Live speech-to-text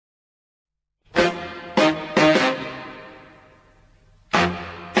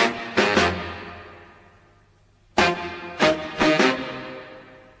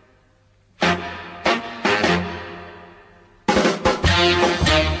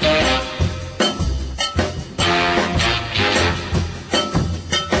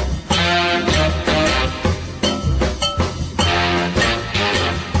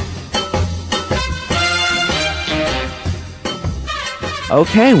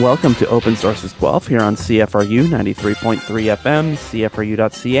Okay, welcome to Open Sources Guelph here on CFRU 93.3 FM,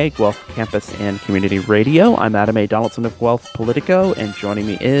 CFRU.ca, Guelph Campus and Community Radio. I'm Adam A. Donaldson of Guelph Politico, and joining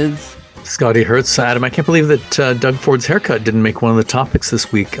me is... Scotty Hertz. Adam, I can't believe that Doug Ford's haircut didn't make one of the topics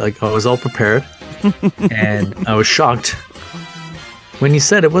this week. Like, I was all prepared, and I was shocked when you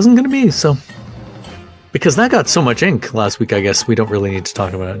said it wasn't going to be, so... Because that got so much ink last week, I guess we don't really need to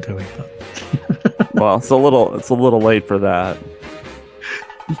talk about it, do we? Well, it's a little late for that.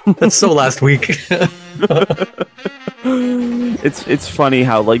 That's so last week. It's funny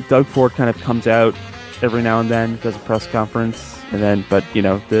how like Doug Ford kind of comes out every now and then, does a press conference, and then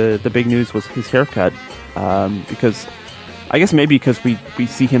the big news was his haircut, because I guess maybe because we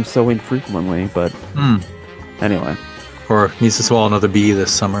see him so infrequently, but anyway. Or needs to swallow another bee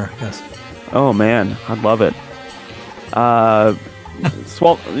this summer, yes. Oh man, I'd love it.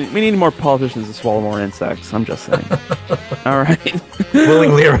 We need more politicians to swallow more insects. I'm just saying. All right.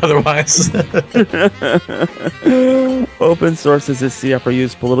 Willingly or otherwise. Open Sources is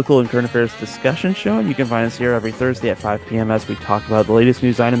CFRU's political and current affairs discussion show. And you can find us here every Thursday at 5 p.m. as we talk about the latest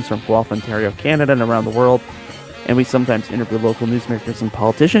news items from Guelph, Ontario, Canada, and around the world. And we sometimes interview local newsmakers and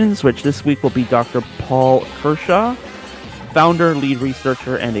politicians, which this week will be Dr. Paul Kershaw, founder, lead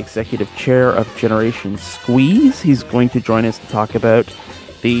researcher, and executive chair of Generation Squeeze. He's going to join us to talk about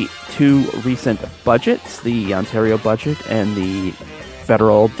the two recent budgets, the Ontario budget and the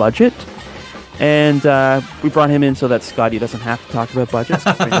federal budget. And we brought him in so that Scotty doesn't have to talk about budgets.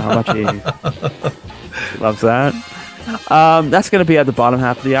 We know how much he loves that. That's going to be at the bottom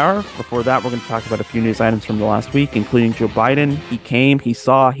half of the hour. Before that, we're going to talk about a few news items from the last week, including Joe Biden. He came, he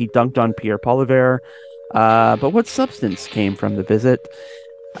saw, he dunked on Pierre Poilievre. But what substance came from the visit?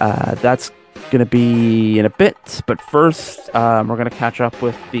 That's going to be in a bit. But first, we're going to catch up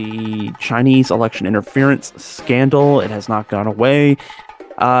with the Chinese election interference scandal. It has not gone away.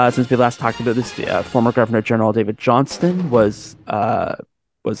 Since we last talked about this, former Governor General David Johnston was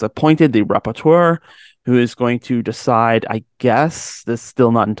appointed the rapporteur, who is going to decide, I guess, this is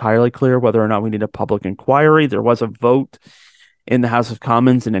still not entirely clear, whether or not we need a public inquiry. There was a vote in the House of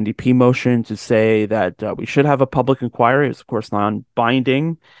Commons, an NDP motion to say that we should have a public inquiry. It's, of course,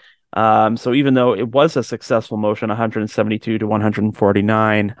 non-binding. So even though it was a successful motion, 172 to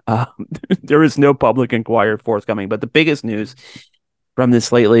 149, there is no public inquiry forthcoming. But the biggest news from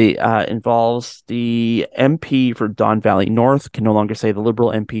this lately involves the MP for Don Valley North, can no longer say the Liberal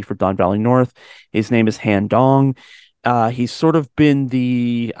MP for Don Valley North. His name is Han Dong. He's sort of been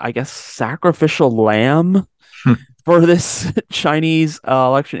the, I guess, sacrificial lamb for this Chinese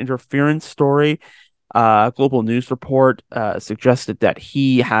election interference story. Global News Report suggested that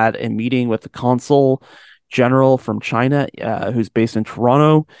he had a meeting with the consul general from China, who's based in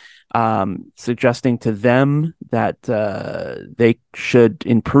Toronto, suggesting to them that they should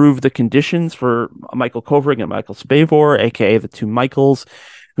improve the conditions for Michael Kovrig and Michael Spavor, aka the two Michaels,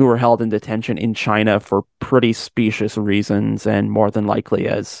 who were held in detention in China for pretty specious reasons, and more than likely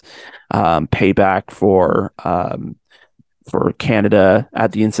as payback for Canada,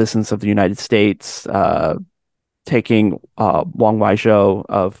 at the insistence of the United States, taking Wang Weizhou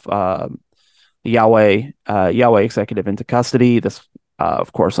of the Yahweh executive into custody. This,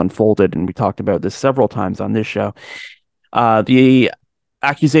 of course, unfolded, and we talked about this several times on this show. The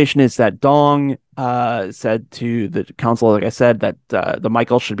accusation is that Dong said to the council, like I said, that the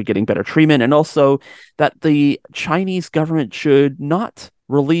Michaels should be getting better treatment, and also that the Chinese government should not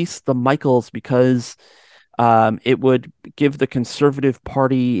release the Michaels because it would give the Conservative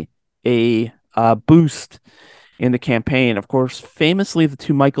Party a boost in the campaign. Of course, famously, the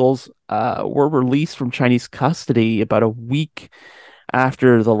two Michaels were released from Chinese custody about a week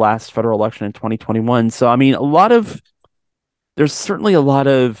after the last federal election in 2021. So, I mean, there's certainly a lot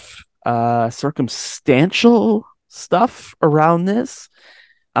of circumstantial stuff around this.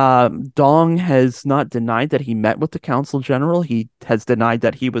 Dong has not denied that he met with the consul general. He has denied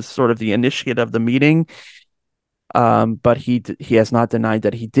that he was sort of the initiate of the meeting. But he has not denied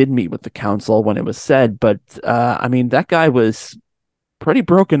that he did meet with the council when it was said. But I mean, that guy was pretty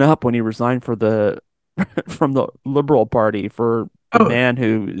broken up when he resigned from the Liberal Party for a man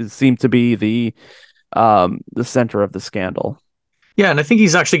who seemed to be the center of the scandal. Yeah, and I think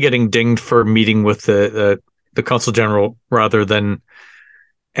he's actually getting dinged for meeting with the consul general rather than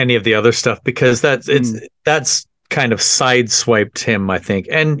any of the other stuff, because that's kind of sideswiped him, I think.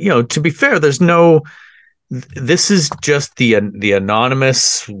 And to be fair, this is just the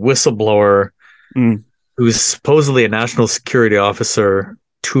anonymous whistleblower who's supposedly a national security officer,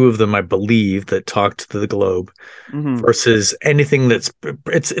 two of them, I believe, that talked to the Globe, versus anything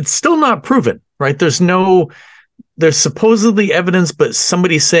it's still not proven, right? There's no there's supposedly evidence, but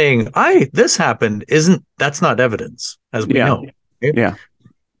somebody saying, "I this happened," isn't that's not evidence, as we Yeah. know. Right? Yeah.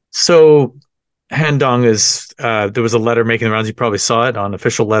 So Han Dong is there was a letter making the rounds. You probably saw it on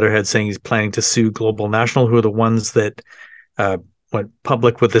official letterhead saying he's planning to sue Global National, who are the ones that uh, went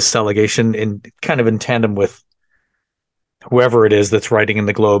public with this allegation in kind of in tandem with whoever it is that's writing in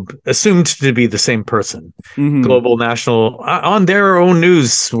the Globe, assumed to be the same person. Hmm. Global National on their own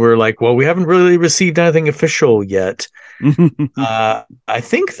news were like, well, we haven't really received anything official yet. I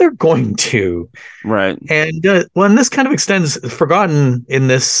think they're going to. Right. And well, and this kind of extends. Forgotten in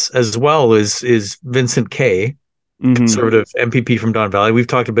this as well is Vincent Kay, Hmm. conservative MPP from Don Valley. We've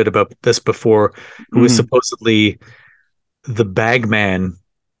talked a bit about this before, who was Hmm. supposedly the bag man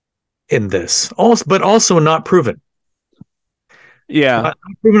in this, also, but also not proven. Yeah. Not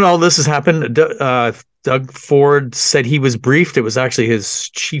proven all this has happened. Doug Ford said he was briefed. It was actually his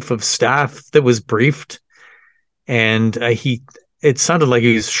chief of staff that was briefed, and it sounded like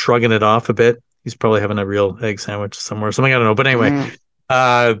he was shrugging it off a bit. He's probably having a real egg sandwich somewhere or something. I don't know. But anyway, Mm.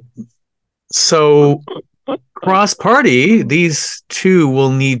 uh, so cross party, these two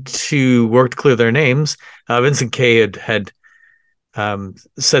will need to work to clear their names. Vincent Kay had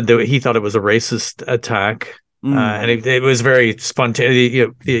said that he thought it was a racist attack. And Mm. it was very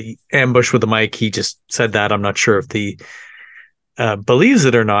spontaneous. The ambush with the mic. He just said that. I'm not sure if he believes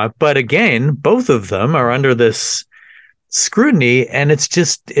it or not. But again, both of them are under this scrutiny, and it's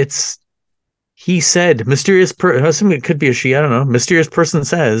he said mysterious assuming it could be a she, I don't know, mysterious person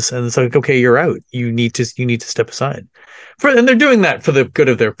says, and it's like, okay, you're out, you need to step aside and they're doing that for the good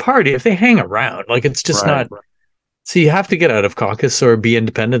of their party. If they hang around, like, it's just Right. not. So you have to get out of caucus or be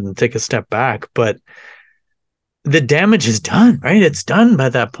independent and take a step back, but the damage is done, right? It's done by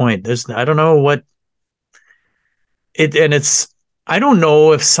that point. I don't know what it and it's I don't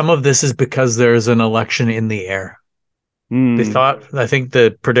know if some of this is because there's an election in the air. Mm. I think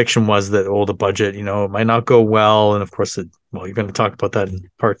the prediction was that, the budget, it might not go well. And of course, you're going to talk about that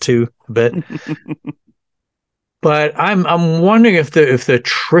in part two a bit. But I'm wondering if the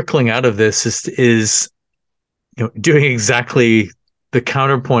trickling out of this is doing exactly the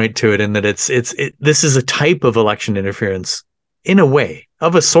counterpoint to it, in that this is a type of election interference in a way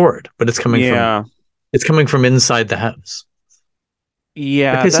of a sort, but Yeah. it's coming from inside the house.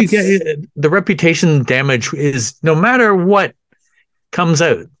 Yeah. Because you get That's the reputation damage is, no matter what comes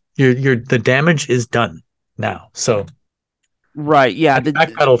out, the damage is done now. So right. Yeah.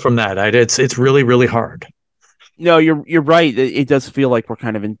 backpedal from that. It's really, really hard. No, you're right. It does feel like we're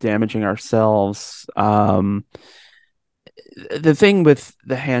kind of in damaging ourselves. The thing with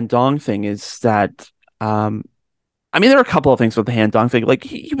the Han Dong thing is that, um, I mean, there are a couple of things with the Han Dong thing. Like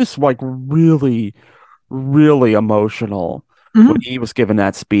he was like really, really emotional when Mm-hmm. he was given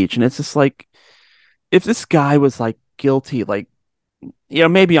that speech, and it's just like if this guy was like guilty, like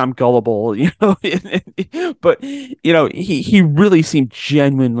maybe I'm gullible, but he really seemed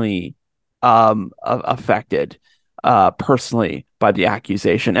genuinely affected personally by the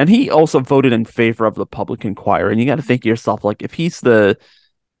accusation. And he also voted in favor of the public inquiry. And you got to think to yourself, like, if he's the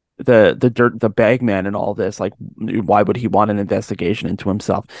bag man and all this, like, why would he want an investigation into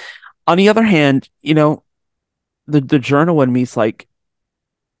himself? On the other hand, the journal in me's like,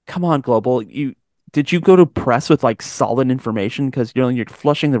 come on, Global, did you go to press with like solid information? Because you're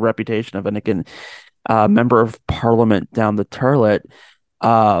flushing the reputation of an member of parliament down the toilet.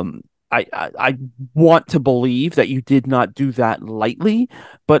 Um, I want to believe that you did not do that lightly,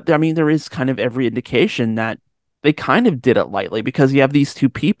 but I mean there is kind of every indication that they kind of did it lightly, because you have these two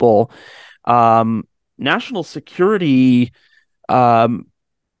people, um, national security, um,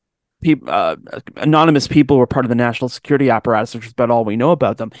 anonymous people who are part of the national security apparatus, which is about all we know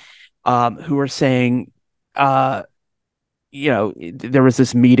about them, who are saying, uh, there was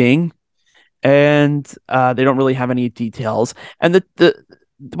this meeting and they don't really have any details. And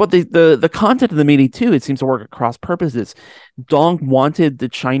the content of the meeting too, it seems to work across purposes. Dong wanted the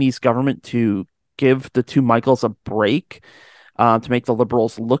Chinese government to give the two Michaels a break, to make the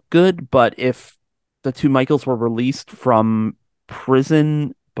liberals look good, but if the two Michaels were released from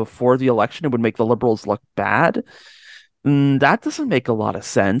prison before the election, it would make the liberals look bad. That doesn't make a lot of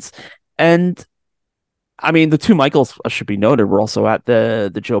sense. And I mean, the two Michaels, should be noted, were also at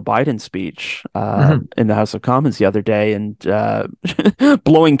the Joe Biden speech Mm-hmm. in the House of Commons the other day, and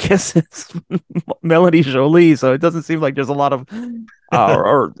blowing kisses, Melanie Jolie. So it doesn't seem like there's a lot of,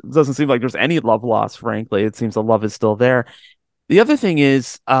 or it doesn't seem like there's any love lost. Frankly, it seems the love is still there. The other thing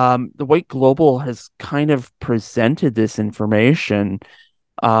is, the way Global has kind of presented this information.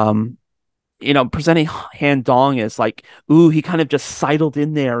 Um, presenting Han Dong as like, ooh, he kind of just sidled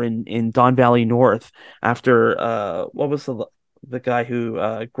in there in Don Valley North after what was the guy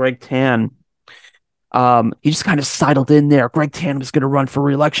who Greg Tan. He just kind of sidled in there. Greg Tan was going to run for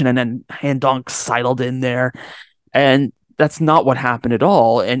re-election, and then Han Dong sidled in there, and that's not what happened at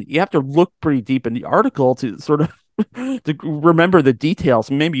all. And you have to look pretty deep in the article to sort of to remember the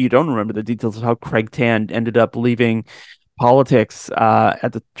details. Maybe you don't remember the details of how Craig Tan ended up leaving politics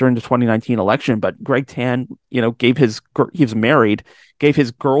during the 2019 election, but Greg Tan, he was married, gave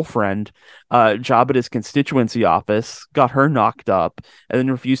his girlfriend a job at his constituency office, got her knocked up, and then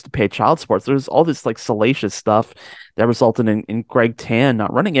refused to pay child support. So there's all this like salacious stuff that resulted in Greg Tan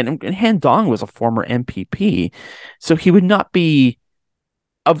not running it. And Han Dong was a former MPP, so he would not be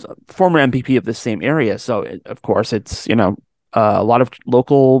of former MPP of the same area. So of course it's a lot of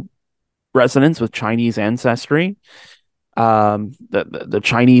local residents with Chinese ancestry. The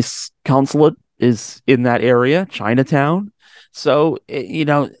Chinese consulate is in that area, Chinatown. So, he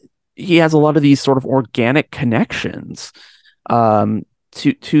has a lot of these sort of organic connections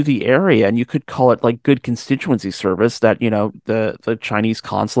to the area, and you could call it like good constituency service that, the Chinese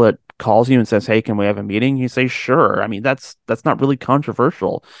consulate calls you and says, "Hey, can we have a meeting?" You say, "Sure." I mean, that's not really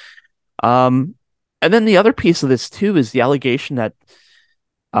controversial. Um, and then the other piece of this too is the allegation that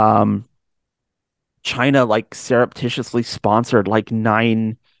um China like surreptitiously sponsored like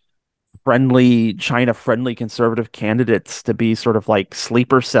nine China friendly conservative candidates to be sort of like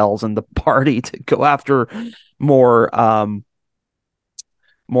sleeper cells in the party to go after more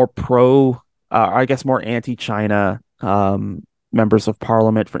more pro I guess more anti-China members of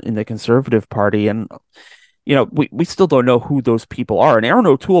parliament in the conservative party. And we still don't know who those people are. And Aaron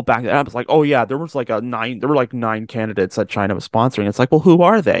O'Toole back then was like, oh yeah, there were like nine candidates that China was sponsoring. It's like, well, who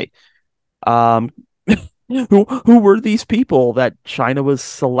are they? um who were these people that China was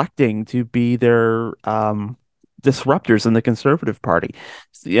selecting to be their disruptors in the Conservative Party?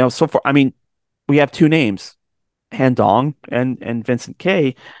 So far, I mean, we have two names, Han Dong and Vincent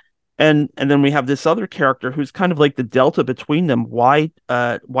K. And then we have this other character who's kind of like the delta between them. Why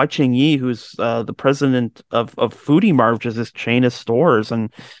Ching Yi, who's the president of Foodie Mart, which is this chain of stores, and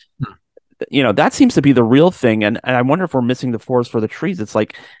that seems to be the real thing. And I wonder if we're missing the forest for the trees. It's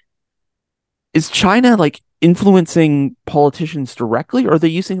like, is China like influencing politicians directly, or are they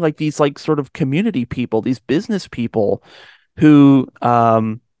using like these like sort of community people, these business people who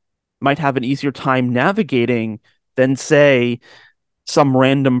might have an easier time navigating than say some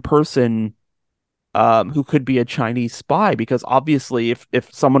random person who could be a Chinese spy? Because obviously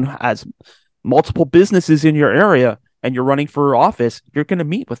if someone has multiple businesses in your area and you're running for office, you're going to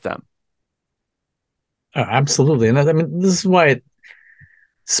meet with them. Oh, absolutely. And I mean, this is why it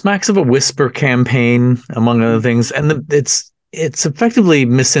smacks of a whisper campaign, among other things, and it's effectively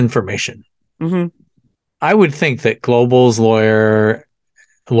misinformation. Mm-hmm. I would think that Global's lawyers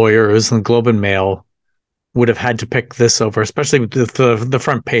and Globe and Mail would have had to pick this over, especially with the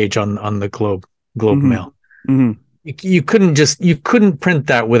front page on the Globe Mm-hmm. Mail. Mm-hmm. You couldn't print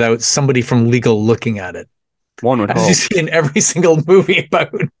that without somebody from legal looking at it. One would As hope. you see in every single movie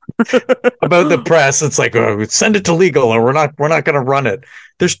about the press, it's like, oh, send it to legal, or we're not going to run it.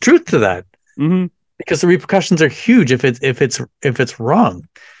 There's truth to that, Mm-hmm. because the repercussions are huge if it's wrong.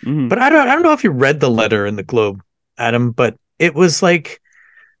 Mm-hmm. But I don't know if you read the letter in the Globe, Adam, but it was like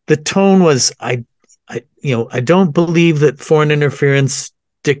the tone was, I don't believe that foreign interference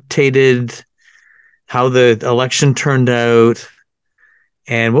dictated how the election turned out.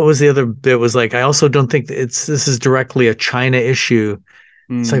 And what was the other bit? Was like, I also don't think this is directly a China issue.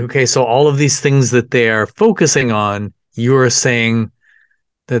 Mm-hmm. It's like, okay, so all of these things that they are focusing on, you're saying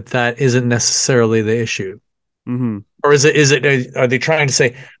that isn't necessarily the issue. Mm-hmm. Or are they trying to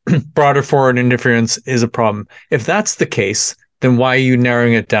say broader foreign interference is a problem? If that's the case, then why are you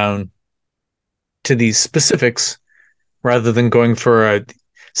narrowing it down to these specifics rather than going for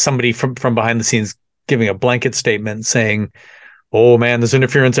somebody from behind the scenes giving a blanket statement saying, oh man, there's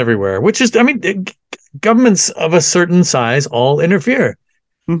interference everywhere, which is, I mean, governments of a certain size all interfere.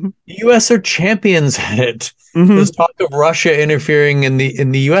 Mm-hmm. The US are champions at it. Mm-hmm. There's talk of Russia interfering in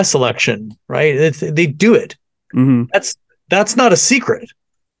the US election, right? They do it. Mm-hmm. That's not a secret.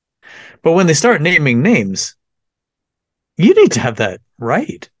 But when they start naming names, you need to have that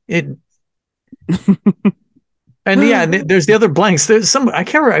right. And yeah, and there's the other blanks. There's some, I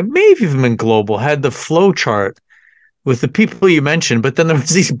can't remember, I may have even been Global, had the flow chart with the people you mentioned, but then there was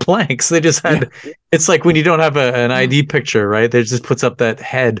these blanks. They just had, it's like when you don't have an ID picture, right? They just puts up that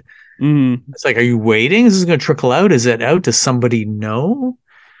head. Mm-hmm. It's like, are you waiting? Is this going to trickle out? Is it out? Does somebody know?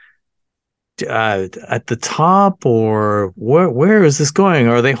 at the top, or where is this going?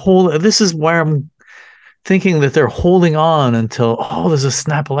 Are they hold? This is where I'm thinking that they're holding on until there's a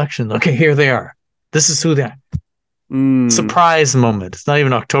snap election. Okay, here they are. This is who they are. Surprise moment. It's not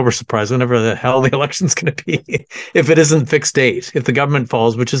even October surprise. Whenever the hell the election's going to be, if it isn't fixed date, if the government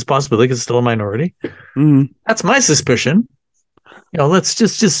falls, which is possible because it's still a minority. That's my suspicion. Let's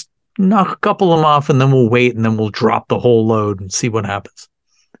just knock a couple of them off, and then we'll wait, and then we'll drop the whole load and see what happens.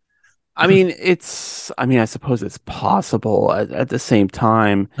 I mean, I suppose it's possible. At the same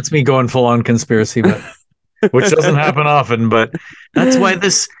time, that's me going full on conspiracy, but which doesn't happen often. But that's why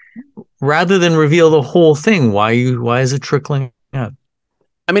this, rather than reveal the whole thing, why is it trickling out?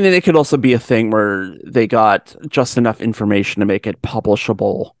 I mean, and it could also be a thing where they got just enough information to make it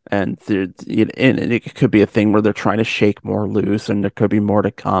publishable, and it could be a thing where they're trying to shake more loose, and there could be more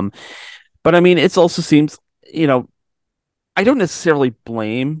to come. But I mean, it also seems, I don't necessarily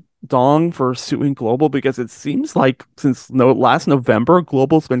blame Dong for suing Global, because it seems like since last November,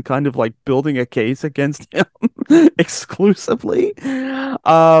 Global's been kind of like building a case against him exclusively.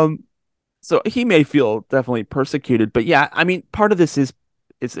 So he may feel definitely persecuted, but yeah, I mean, part of this is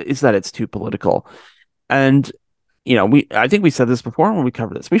that it's too political. And I think we said this before when we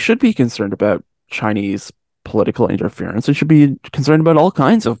covered this. We should be concerned about Chinese political interference. We should be concerned about all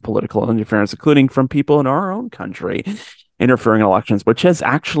kinds of political interference, including from people in our own country interfering in elections, which has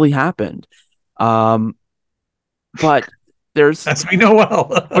actually happened. But there's, as we know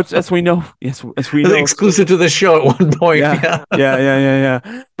well, as we know, exclusive to the show at one point. Yeah.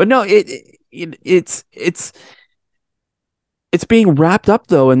 But no, it's being wrapped up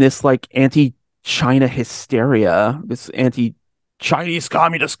though in this like anti-China hysteria, this anti-Chinese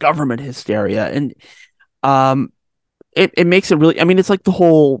communist government hysteria, and it makes it really. I mean, it's like the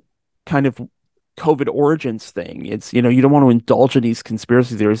whole kind of COVID origins thing. It's, you don't want to indulge in these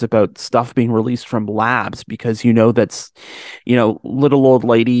conspiracy theories about stuff being released from labs, because that's little old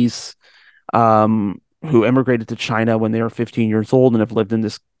ladies who immigrated to China when they were 15 years old and have lived in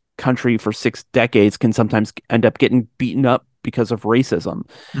this country for 6 decades can sometimes end up getting beaten up because of racism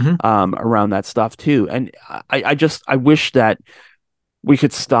around that stuff too. And I wish that we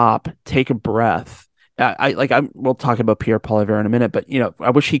could stop, take a breath. We'll talk about Pierre Poilievre in a minute, but I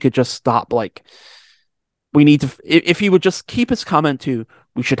wish he could just stop. Like, we need to, if he would just keep his comment to,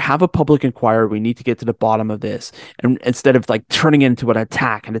 we should have a public inquiry. We need to get to the bottom of this, and instead of like turning into an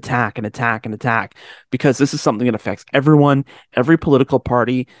attack, because this is something that affects everyone, every political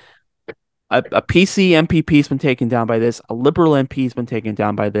party. A PC MPP has been taken down by this. A Liberal MP has been taken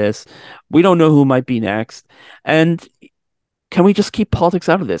down by this. We don't know who might be next, and can we just keep politics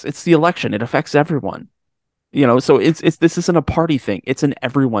out of this? It's the election. It affects everyone. So this isn't a party thing. It's an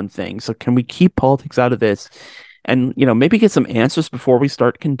everyone thing. So can we keep politics out of this, and, maybe get some answers before we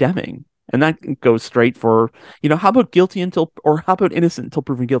start condemning? And that goes straight for, how about how about innocent until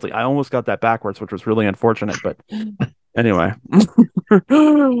proven guilty? I almost got that backwards, which was really unfortunate, but anyway.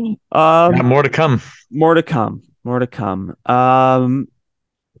 More to come.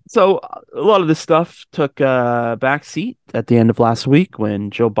 So a lot of this stuff took a back seat at the end of last week when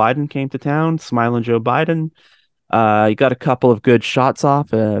Joe Biden came to town. Smiling Joe Biden. He got a couple of good shots off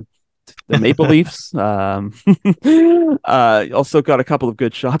the Maple Leafs. Also got a couple of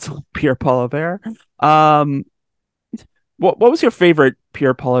good shots on Pierre Poilievre. What was your favorite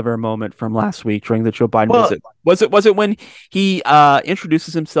Pierre Poilievre moment from last week during the Joe Biden visit? Was it when he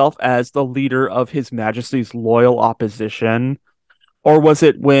introduces himself as the leader of His Majesty's loyal opposition? Or was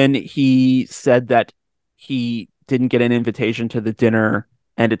it when he said that he didn't get an invitation to the dinner,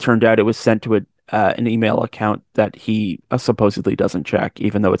 and it turned out it was sent to an email account that he supposedly doesn't check,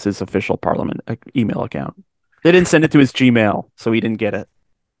 even though it's his official Parliament email account? They didn't send it to his Gmail, so he didn't get it.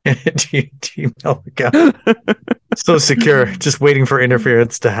 Gmail account. So secure, just waiting for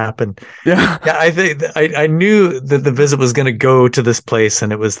interference to happen. Yeah. I think I knew that the visit was going to go to this place,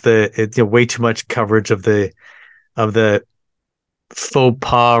 and it was way too much coverage of the faux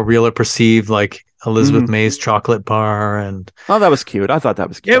pas, real or perceived, like Elizabeth May's chocolate bar. And that was cute. I thought that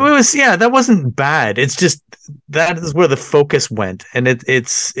was cute. It was, that wasn't bad. It's just that is where the focus went, and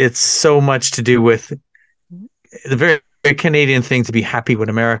it's so much to do with the very Canadian thing to be happy when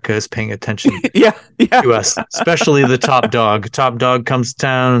America is paying attention to us, especially the top dog. Top dog comes to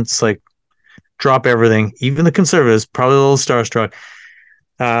town. It's like, drop everything. Even the Conservatives, probably a little starstruck.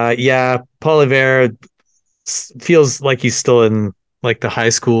 Poilievre feels like he's still in like the high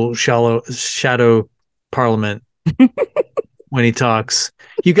school shadow parliament when he talks.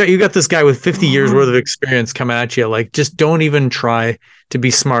 You got this guy with 50 years worth of experience coming at you. Like, just don't even try to be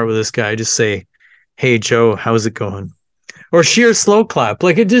smart with this guy. Just say, "Hey Joe, how's it going? or sheer slow clap.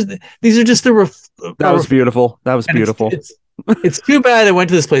 Like it just these are just That was beautiful. That was and beautiful. it's too bad I went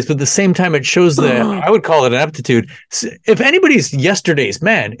to this place, but at the same time, it shows that I would call it an aptitude. If anybody's yesterday's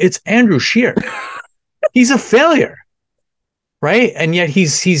man, it's Andrew Scheer. He's a failure, right? And yet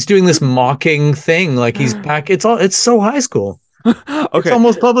he's doing this mocking thing, like he's back. It's so high school. It's Okay.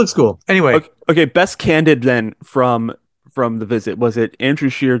 almost public school. Anyway, Okay. Best candid then from the visit, was it Andrew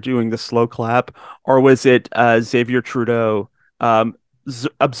Scheer doing the slow clap, or was it Xavier Trudeau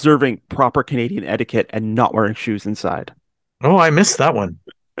observing proper Canadian etiquette and not wearing shoes inside? oh, I missed that one.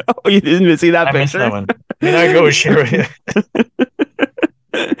 Oh, you didn't see that I missed that picture? one. I mean, I go with Scheer.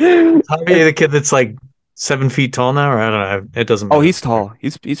 Tommy, the kid that's like 7 feet tall now, or I don't know. It doesn't Oh, matter. he's tall.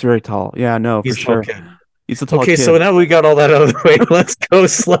 He's very tall. Yeah, no, for He's a tall sure. kid. He's a tall Okay, so kid. now we got all that out of the way. Let's go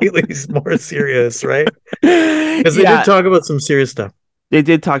slightly more serious, right? Because they did Yeah, talk about some serious stuff. they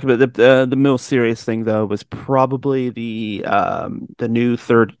did talk about the most serious thing though was probably the new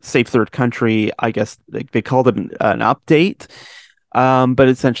third safe third country. I guess they called it an update, but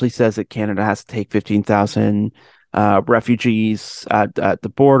it essentially says that Canada has to take 15,000 refugees at the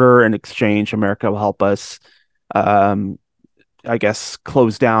border. In exchange, America will help us, um, I guess,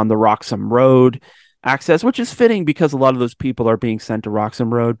 close down the Roxham Road access, which is fitting because a lot of those people are being sent to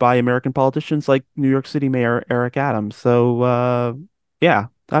Roxham Road by American politicians like New York City Mayor Eric Adams. So, yeah,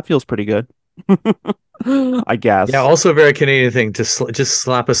 that feels pretty good, I Yeah, guess. also a very Canadian thing to just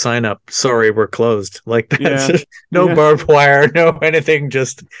slap a sign up. Sorry, we're closed. Like that's Yeah, no yeah, barbed wire, no anything.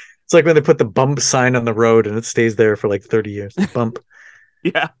 Just it's like when they put the bump sign on the road and it stays there for like 30 years. Bump,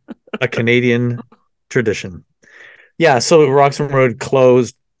 yeah. a Canadian tradition. Yeah, so Roxham Road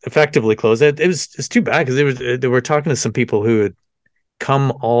closed, effectively closed. It's too bad because they were talking to some people who had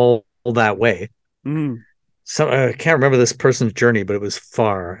come all that way. Mm, So I can't remember this person's journey, but it was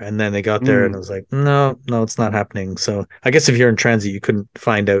far. And then they got there and it mm, was like, no, no, it's not happening. So I guess if you're in transit, you couldn't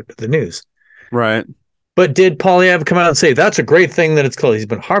find out the news. right. But did Polyev come out and say that's a great thing that it's closed? He's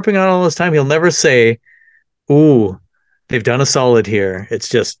been harping on all this time. He'll never say, "Ooh, they've done a solid here." It's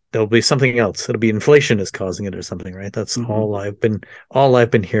just there'll be something else. It'll be inflation is causing it or something, right? That's Hmm. all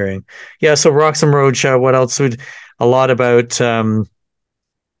I've been hearing. Yeah. So Roxham Road show. What else would a lot about the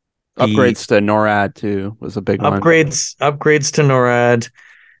Upgrades to NORAD too was a big one. upgrades to NORAD,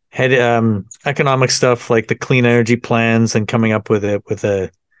 head economic stuff like the clean energy plans and coming up with it with a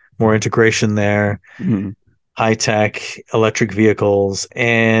more integration there, Mhm. high tech electric vehicles,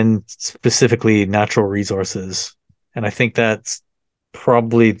 and specifically natural resources. And I think that's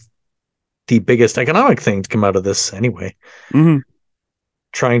probably the biggest economic thing to come out of this anyway. Hmm.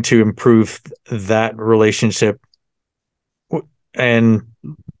 Trying to improve that relationship, and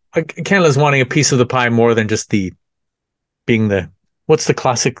Canada's wanting a piece of the pie more than just the being the what's the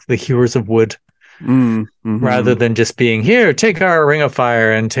classic the hewers of wood, rather Mm-hmm. than just being here, take our ring of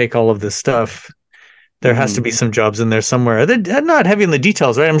fire and take all of this stuff. There has to Hmm. be some jobs in there somewhere. They're not heavy in the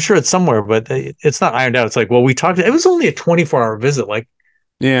details, right? I'm sure it's somewhere, but it's not ironed out. It's like, well, we talked. It was only a 24-hour visit. Like,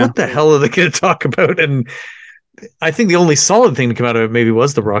 Yeah. what the hell are they going to talk about? And I think the only solid thing to come out of it maybe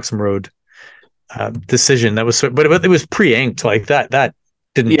was the Roxham Road decision. That was, but it was pre-inked like that. That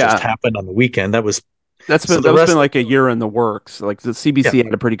didn't just Yeah. happen on the weekend. That was That's so been the that's been rest. like a year in the works. Like the Yeah. CBC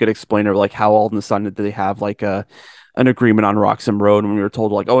had a pretty good explainer, like how all of a sudden did they have like an agreement on Roxham Road, and we were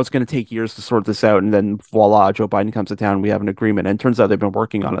told like, oh, it's going to take years to sort this out, and then voila, Joe Biden comes to town, we have an agreement, and it turns out they've been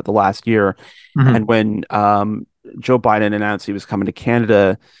working on it the last year. Mm-hmm. And when Joe Biden announced he was coming to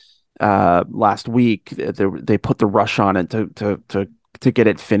Canada last week, they put the rush on it to get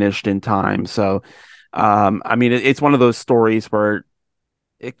it finished in time. So, I mean, it's one of those stories where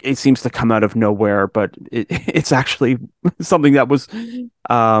it seems to come out of nowhere, but it's actually something that was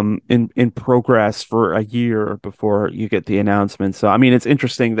in progress for a year before you get the announcement. So I mean, it's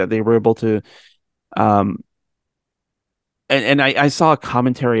interesting that they were able to um and I saw a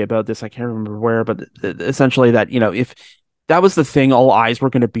commentary about this. I can't remember where, but essentially that, if that was the thing all eyes were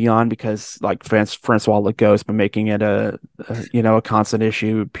going to be on, because like Francois Legault has been making it a constant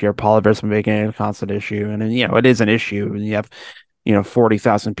issue. Pierre Poilievre's been making it a constant issue, and then, it is an issue, and you have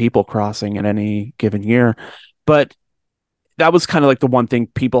 40,000 people crossing in any given year. But that was kind of like the one thing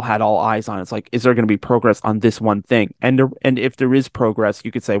people had all eyes on. It's like, is there going to be progress on this one thing? And if there is progress,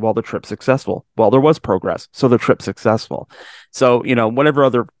 you could say, well, the trip's successful. Well, there was progress, so the trip's successful. So, whatever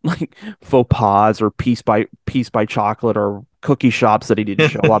other like faux pas or piece by chocolate or cookie shops that he didn't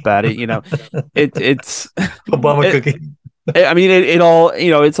show up at it, it's Obama it, cookie. I mean, it all,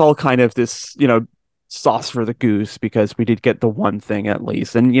 it's all kind of this, sauce for the goose, because we did get the one thing at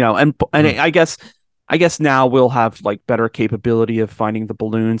least. And, and Mm. I guess now we'll have like better capability of finding the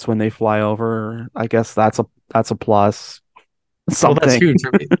balloons when they fly over. I guess that's a plus. Well, that's something.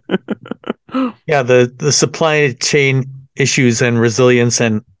 huge. Yeah, the supply chain issues and resilience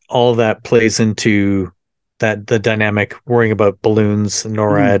and all that plays into that the dynamic worrying about balloons,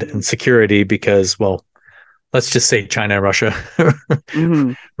 NORAD, and security because, well, let's just say China and Russia.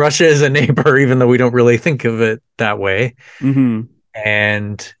 Mm-hmm. Russia is a neighbor, even though we don't really think of it that way. Mm-hmm.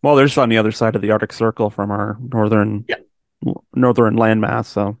 And Well, they're just on the other side of the Arctic Circle from our yeah, northern landmass,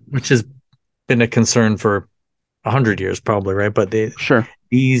 so which has been a concern for 100 years, probably, right? But sure.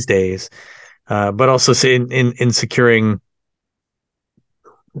 these days, but also say in securing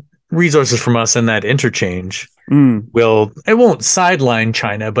resources from us and that interchange Mm. it won't sideline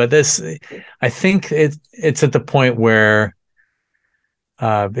China, but this I think it's at the point where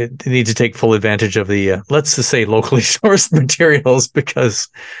it needs to take full advantage of the let's just say locally sourced materials because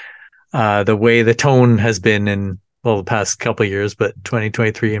the way the tone has been in the past couple of years, but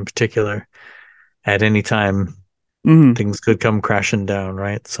 2023 in particular, at any time Mm-hmm. things could come crashing down,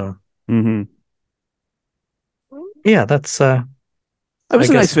 right? So Mm-hmm. yeah, that's It I was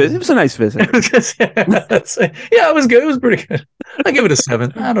a guess it was a nice visit. yeah, it was good. It was pretty good. I give it a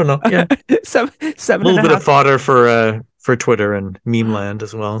 7. I don't know. Yeah, seven a seven and little a bit of half. fodder for Twitter and meme land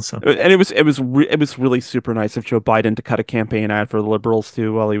as well. So And it was really super nice of Joe Biden to cut a campaign ad for the Liberals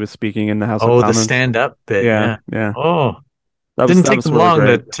too while he was speaking in the House of the Commons. stand up bit, Yeah, yeah. yeah. Oh, didn't That take was them really long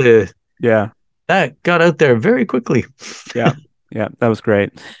great. to Yeah, that got out there very quickly. yeah, yeah. That was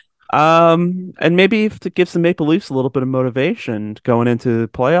great. And maybe to give some Maple Leafs a little bit of motivation going into the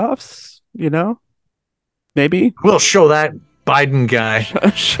playoffs, maybe We'll show that Biden guy.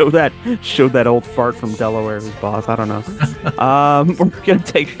 show that old fart from Delaware who's boss. I don't know. We're gonna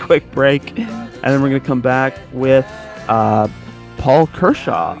take a quick break, and then we're gonna come back with Paul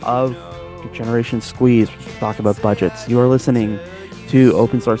Kershaw of Generation Squeeze. We'll talk about budgets. You are listening to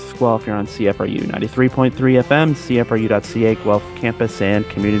Open Source Guelph here on CFRU 93.3 FM, CFRU.ca, Guelph Campus and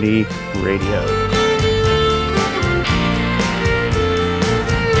Community Radio.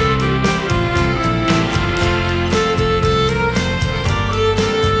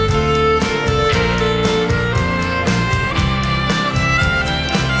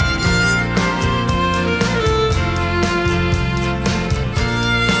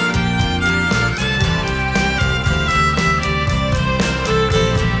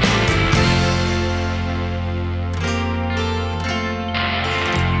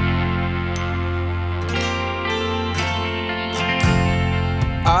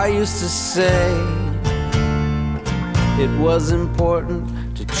 I used to say it was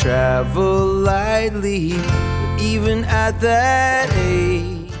important to travel lightly, but even at that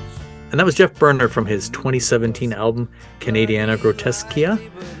age. And that was Jeff Berner from his 2017 album Canadiana Grotesquia.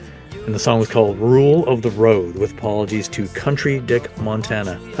 And the song was called Rule of the Road, with apologies to Country Dick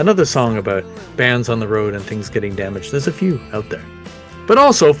Montana. Another song about bands on the road and things getting damaged. There's a few out there. But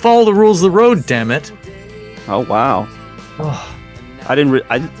also, follow the rules of the road, damn it. Oh, wow. Oh. I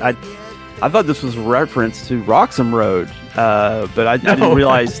thought this was a reference to Roxham Road, but I didn't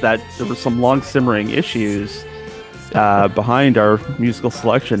realize that there were some long simmering issues behind our musical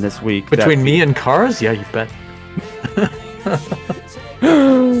selection this week. Between me and Cars? Yeah, you bet.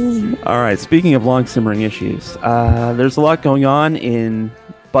 All right, speaking of long simmering issues, there's a lot going on in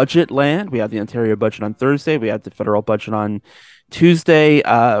budget land. We had the Ontario budget on Thursday. We had the federal budget on Tuesday.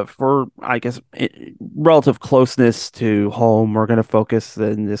 For, I guess, relative closeness to home, we're going to focus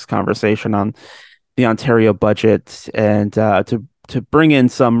in this conversation on the Ontario budget and to bring in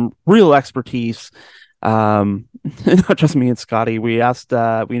some real expertise. Not just me and Scotty. We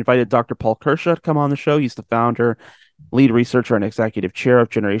invited Dr. Paul Kershaw to come on the show. He's the founder, lead researcher, and executive chair of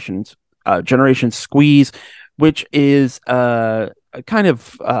Generation Squeeze, which is a kind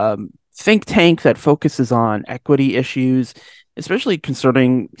of think tank that focuses on equity issues, especially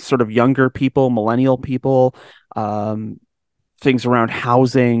concerning sort of younger people, millennial people, things around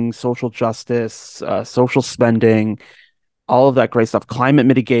housing, social justice, social spending, all of that great stuff, climate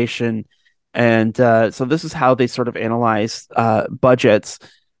mitigation. And so this is how they sort of analyze budgets.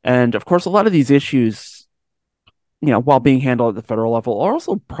 And of course, a lot of these issues, while being handled at the federal level, are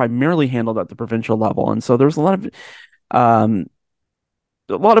also primarily handled at the provincial level. And so there's a lot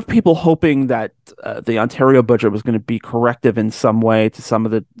of people hoping that the Ontario budget was going to be corrective in some way to some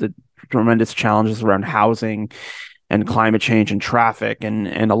of the tremendous challenges around housing and climate change and traffic and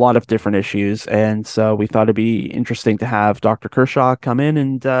a lot of different issues. And so we thought it'd be interesting to have Dr. Kershaw come in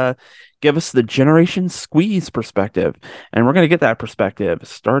and give us the Generation Squeeze perspective. And we're going to get that perspective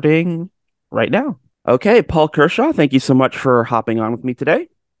starting right now. Okay, Paul Kershaw, thank you so much for hopping on with me today.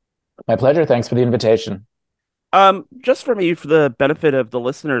 My pleasure. Thanks for the invitation. Just for me, for the benefit of the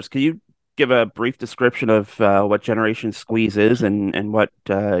listeners, can you give a brief description of what Generation Squeeze is and what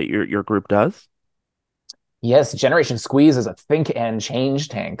your group does? Yes, Generation Squeeze is a think and change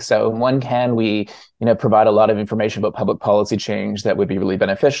tank. So in one hand, we, provide a lot of information about public policy change that would be really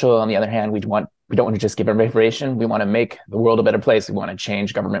beneficial. On the other hand, we don't want to just give information. We want to make the world a better place. We want to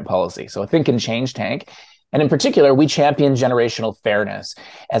change government policy. So a think and change tank. And in particular, we champion generational fairness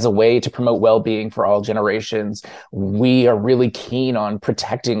as a way to promote well-being for all generations. We are really keen on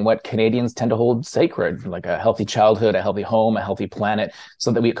protecting what Canadians tend to hold sacred, like a healthy childhood, a healthy home, a healthy planet,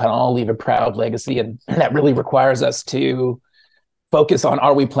 so that we can all leave a proud legacy. And that really requires us to focus on,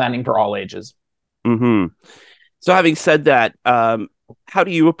 are we planning for all ages? Mm-hmm. So having said that, how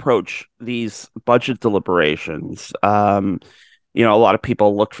do you approach these budget deliberations? A lot of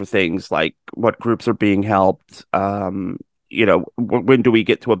people look for things like what groups are being helped. When do we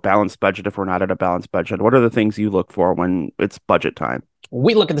get to a balanced budget if we're not at a balanced budget? What are the things you look for when it's budget time?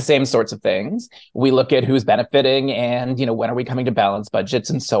 We look at the same sorts of things. We look at who's benefiting and, when are we coming to balanced budgets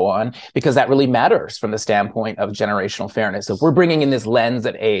and so on, because that really matters from the standpoint of generational fairness. So if we're bringing in this lens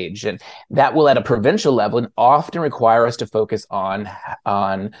at age, and that will at a provincial level and often require us to focus on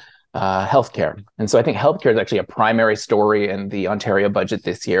healthcare. And so I think healthcare is actually a primary story in the Ontario budget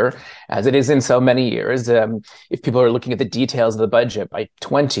this year, as it is in so many years. If people are looking at the details of the budget, by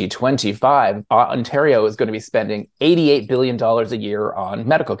 2025, Ontario is going to be spending $88 billion a year on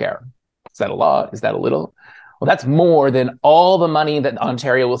medical care. Is that a lot? Is that a little? Well, that's more than all the money that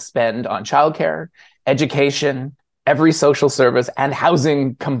Ontario will spend on childcare, education, every social service, and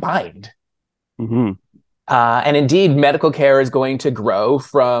housing combined. Mm-hmm. And indeed, medical care is going to grow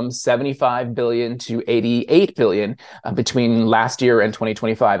from 75 billion to 88 billion between last year and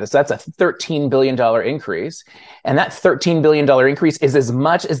 2025. So that's a $13 billion increase. And that $13 billion increase is as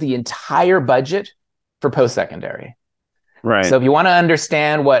much as the entire budget for post-secondary. Right. So if you want to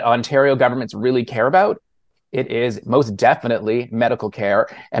understand what Ontario governments really care about, it is most definitely medical care,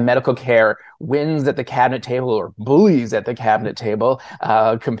 and medical care wins at the cabinet table or bullies at the cabinet table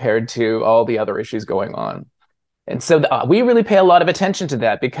compared to all the other issues going on. And so we really pay a lot of attention to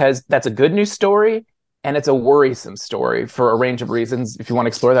that because that's a good news story and it's a worrisome story for a range of reasons. If you want to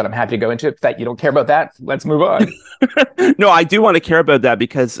explore that, I'm happy to go into it. If that you don't care about that, let's move on. No, I do want to care about that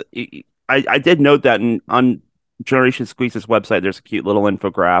because I did note that on Generation Squeeze's website, there's a cute little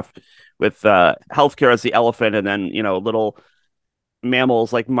infograph with healthcare as the elephant, and then little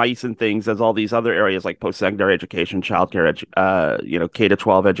mammals like mice and things as all these other areas like post-secondary education, childcare,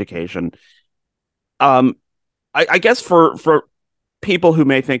 K-12 education. I guess for people who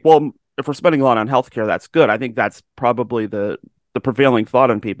may think, well, if we're spending a lot on healthcare, that's good. I think that's probably the prevailing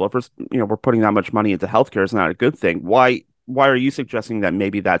thought on people. If we're putting that much money into healthcare, is not a good thing. Why are you suggesting that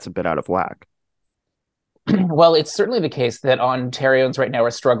maybe that's a bit out of whack? Well, it's certainly the case that Ontarians right now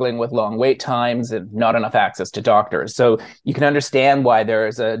are struggling with long wait times and not enough access to doctors. So you can understand why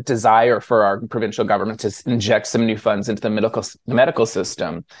there's a desire for our provincial government to inject some new funds into the medical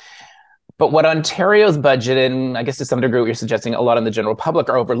system. But what Ontario's budget, and I guess to some degree what you're suggesting a lot of the general public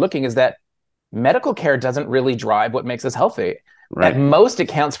are overlooking, is that medical care doesn't really drive what makes us healthy. Right. At most, it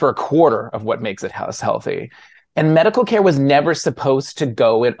counts for a quarter of what makes us healthy. And medical care was never supposed to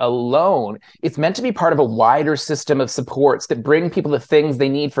go it alone. It's meant to be part of a wider system of supports that bring people the things they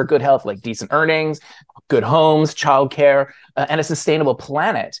need for good health, like decent earnings, good homes, childcare, and a sustainable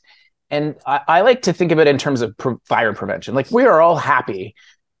planet. And I like to think of it in terms of fire prevention. Like, we are all happy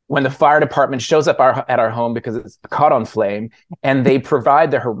when the fire department shows up at our home because it's caught on flame, and they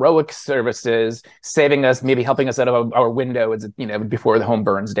provide their heroic services, saving us, maybe helping us out of our window as before the home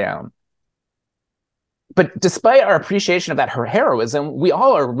burns down. But despite our appreciation of that heroism, we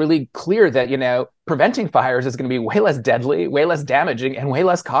all are really clear that, preventing fires is going to be way less deadly, way less damaging, and way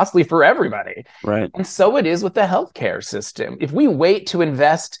less costly for everybody. Right. And so it is with the healthcare system. If we wait to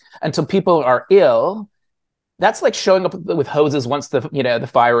invest until people are ill, that's like showing up with hoses once the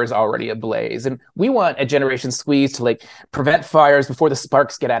fire is already ablaze. And we want a Generation Squeeze to prevent fires before the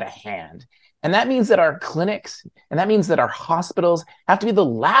sparks get out of hand. And that means that our clinics and that means that our hospitals have to be the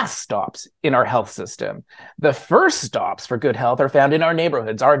last stops in our health system. The first stops for good health are found in our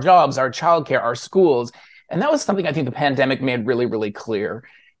neighborhoods, our jobs, our childcare, our schools. And that was something I think the pandemic made really, really clear.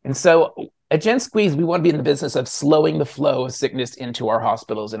 And so at Gen Squeeze, we want to be in the business of slowing the flow of sickness into our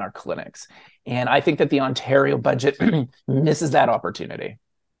hospitals and our clinics. And I think that the Ontario budget misses that opportunity.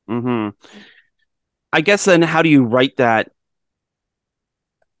 Mm-hmm. I guess then how do you write that?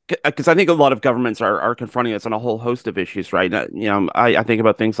 Because I think a lot of governments are confronting us on a whole host of issues, right? I think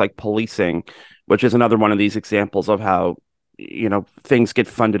about things like policing, which is another one of these examples of how, things get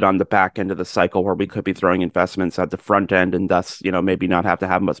funded on the back end of the cycle where we could be throwing investments at the front end and thus, maybe not have to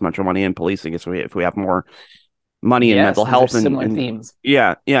have as much money in policing if we have more money in mental health and themes.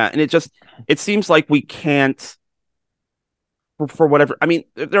 Yeah. And it seems like we can't for whatever. I mean,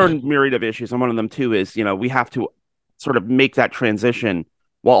 there are a myriad of issues, and one of them too is, we have to sort of make that transition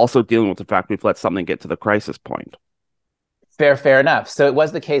while also dealing with the fact we've let something get to the crisis point. Fair enough. So it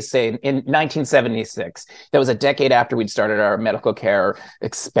was the case, say, in 1976. That was a decade after we'd started our medical care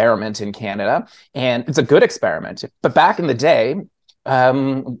experiment in Canada. And it's a good experiment. But back in the day,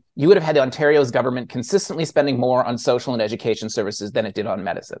 you would have had Ontario's government consistently spending more on social and education services than it did on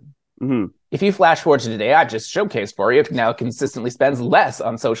medicine. Mm-hmm. If you flash forward to today, I've just showcased for you, it now consistently spends less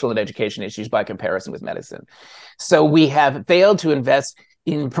on social and education issues by comparison with medicine. So we have failed to invest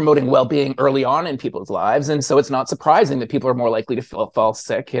in promoting well-being early on in people's lives. And so it's not surprising that people are more likely to fall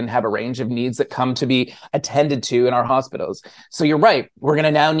sick and have a range of needs that come to be attended to in our hospitals. So you're right. We're going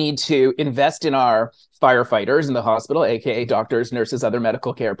to now need to invest in our firefighters in the hospital, aka doctors, nurses, other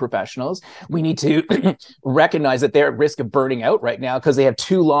medical care professionals. We need to recognize that they're at risk of burning out right now because they have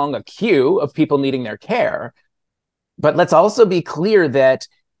too long a queue of people needing their care. But let's also be clear that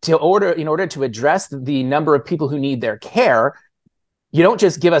in order to address the number of people who need their care, you don't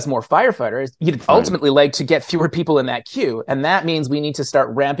just give us more firefighters. You'd ultimately like to get fewer people in that queue. And that means we need to start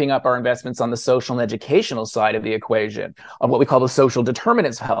ramping up our investments on the social and educational side of the equation, on what we call the social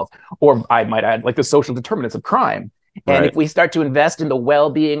determinants of health, or I might add, like the social determinants of crime. And if we start to invest in the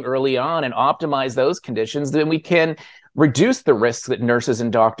well-being early on and optimize those conditions, then we can reduce the risks that nurses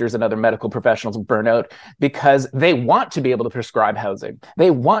and doctors and other medical professionals burn out, because they want to be able to prescribe housing. They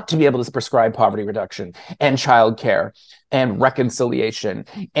want to be able to prescribe poverty reduction and childcare and reconciliation.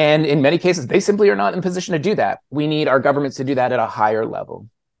 And in many cases, they simply are not in a position to do that. We need our governments to do that at a higher level.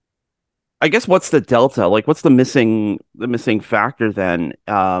 I guess what's the delta? Like, what's the missing factor then?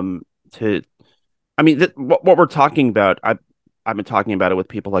 What we're talking about, I've been talking about it with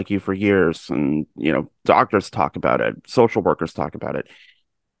people like you for years, and doctors talk about it, social workers talk about it.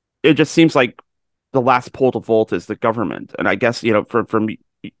 It just seems like the last pole to vault is the government. And I guess from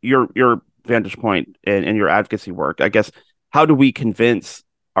your vantage point and your advocacy work, I guess, how do we convince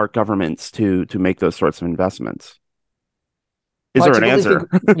our governments to make those sorts of investments? Is there an answer?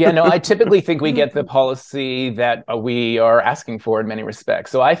 I typically think we get the policy that we are asking for in many respects.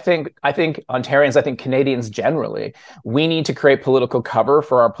 So I think Ontarians, I think Canadians generally, we need to create political cover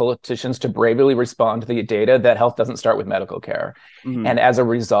for our politicians to bravely respond to the data that health doesn't start with medical care. Mm-hmm. And as a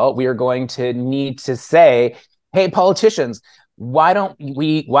result, we are going to need to say, hey, politicians, we're going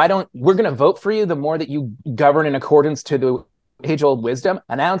to vote for you the more that you govern in accordance to the age-old wisdom.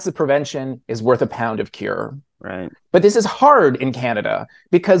 An ounce of prevention is worth a pound of cure. Right. But this is hard in Canada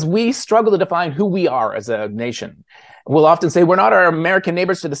because we struggle to define who we are as a nation. We'll often say we're not our American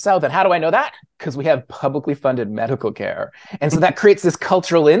neighbors to the south. And how do I know that? Because we have publicly funded medical care. And so that creates this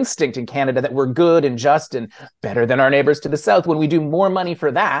cultural instinct in Canada that we're good and just and better than our neighbors to the south. When we do more money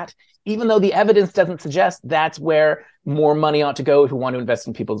for that, even though the evidence doesn't suggest that's where more money ought to go if we want to invest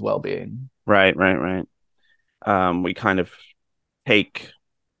in people's well-being. Right. We kind of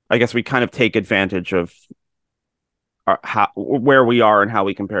take advantage of where we are and how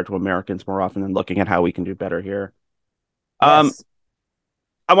we compare to Americans more often than looking at how we can do better here. Yes.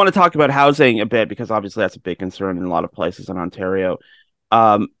 I want to talk about housing a bit because obviously that's a big concern in a lot of places in Ontario.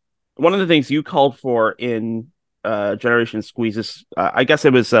 One of the things you called for in Generation Squeezes, I guess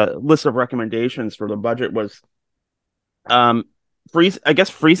it was a list of recommendations for the budget, was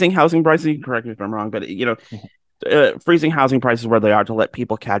freezing housing prices. You can correct me if I'm wrong, but freezing housing prices where they are to let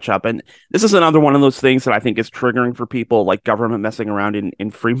people catch up. And this is another one of those things that I think is triggering for people, like government messing around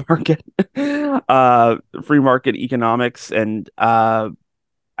in free market, free market economics. And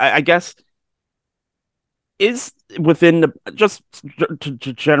I guess is within just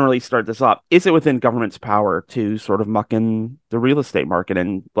to generally start this up, is it within government's power to sort of muck in the real estate market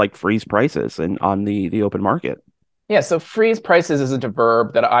and like freeze prices and on the open market? Yeah, so freeze prices isn't a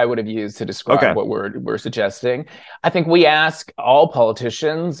verb that I would have used to describe what we're suggesting. I think we ask all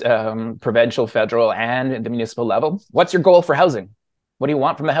politicians, provincial, federal, and at the municipal level, what's your goal for housing? What do you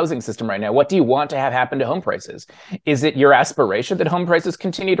want from the housing system right now? What do you want to have happen to home prices? Is it your aspiration that home prices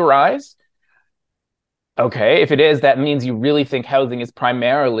continue to rise? Okay, if it is, that means you really think housing is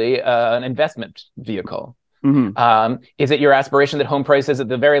primarily an investment vehicle. Mm-hmm. Is it your aspiration that home prices, at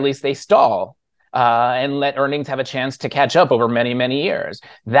the very least, they stall? And let earnings have a chance to catch up over many, many years?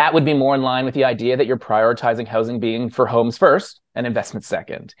 That would be more in line with the idea that you're prioritizing housing being for homes first and investment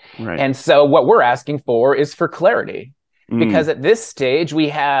second. Right. And so what we're asking for is for clarity. Because at this stage, we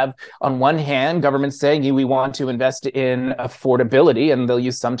have, on one hand, government saying we want to invest in affordability, and they'll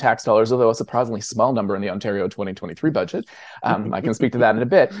use some tax dollars, although a surprisingly small number in the Ontario 2023 budget. I can speak to that in a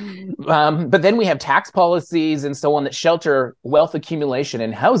bit. But then we have tax policies and so on that shelter wealth accumulation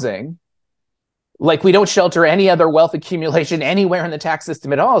in housing. Like, we don't shelter any other wealth accumulation anywhere in the tax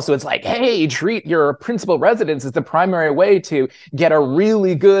system at all. So it's like, hey, treat your principal residence as the primary way to get a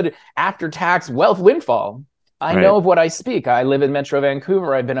really good after-tax wealth windfall. I know of what I speak. I live in Metro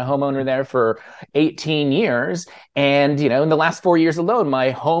Vancouver. I've been a homeowner there for 18 years. And, in the last 4 years alone,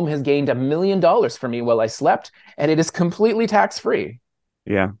 my home has gained $1 million for me while I slept, and it is completely tax-free.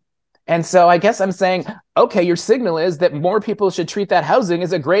 Yeah. And so I guess I'm saying, okay, your signal is that more people should treat that housing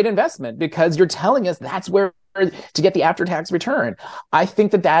as a great investment because you're telling us that's where to get the after-tax return. I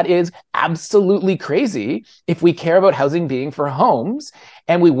think that is absolutely crazy if we care about housing being for homes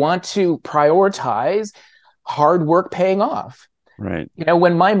and we want to prioritize hard work paying off. Right.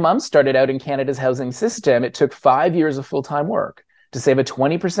 When my mom started out in Canada's housing system, it took 5 years of full-time work to save a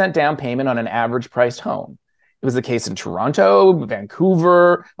 20% down payment on an average priced home. It was the case in Toronto,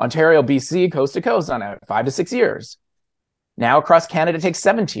 Vancouver, Ontario, BC, coast to coast on 5 to 6 years. Now across Canada, it takes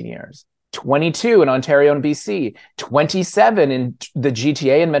 17 years. 22 in Ontario and BC, 27 in the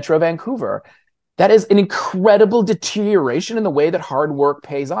GTA and Metro Vancouver. That is an incredible deterioration in the way that hard work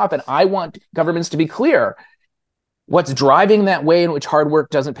pays off. And I want governments to be clear. What's driving that way in which hard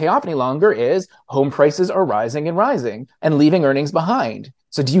work doesn't pay off any longer is home prices are rising and leaving earnings behind.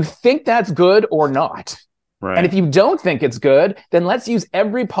 So do you think that's good or not? Right. And if you don't think it's good, then let's use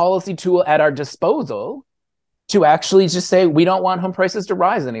every policy tool at our disposal to actually just say, we don't want home prices to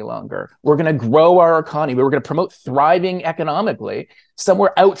rise any longer. We're going to grow our economy. We're going to promote thriving economically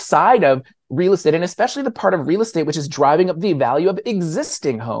somewhere outside of real estate, and especially the part of real estate which is driving up the value of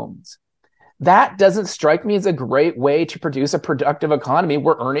existing homes. That doesn't strike me as a great way to produce a productive economy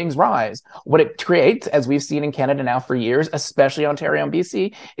where earnings rise. What it creates, as we've seen in Canada now for years, especially Ontario and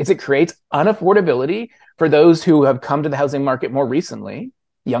BC, is it creates unaffordability for those who have come to the housing market more recently,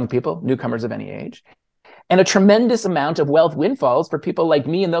 young people, newcomers of any age, and a tremendous amount of wealth windfalls for people like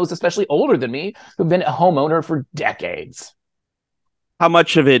me and those especially older than me who've been a homeowner for decades. How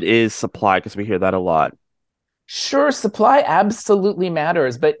much of it is supply? Because we hear that a lot. Sure, supply absolutely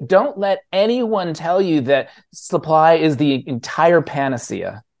matters, but don't let anyone tell you that supply is the entire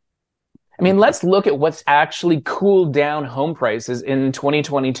panacea. I mean, let's look at what's actually cooled down home prices in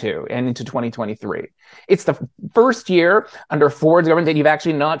 2022 and into 2023. It's the first year under Ford's government that you've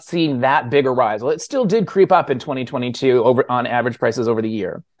actually not seen that big a rise. Well, it still did creep up in 2022 on average prices over the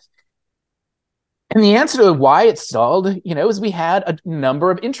year. And the answer to why it stalled, is we had a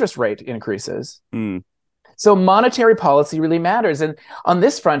number of interest rate increases. So monetary policy really matters. And on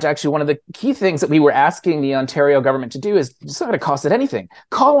this front, actually, one of the key things that we were asking the Ontario government to do is it's not going to cost it anything.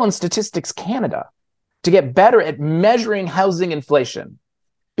 Call on Statistics Canada to get better at measuring housing inflation.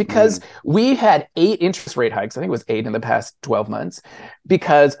 Because we had 8 interest rate hikes, I think it was 8 in the past 12 months,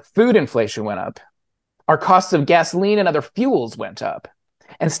 because food inflation went up. Our costs of gasoline and other fuels went up.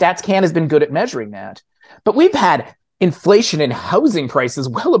 And StatsCan has been good at measuring that. But we've had inflation in housing prices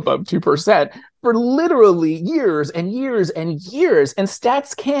well above 2% for literally years and years and years. And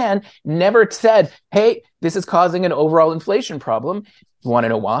StatsCan never said, hey, this is causing an overall inflation problem. You want to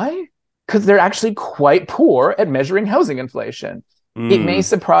know why? Because they're actually quite poor at measuring housing inflation. It may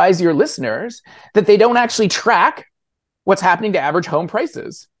surprise your listeners that they don't actually track what's happening to average home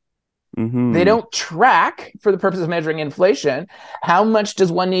prices. They don't track, for the purpose of measuring inflation, how much does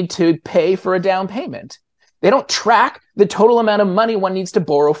one need to pay for a down payment. They don't track the total amount of money one needs to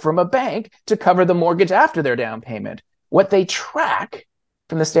borrow from a bank to cover the mortgage after their down payment. What they track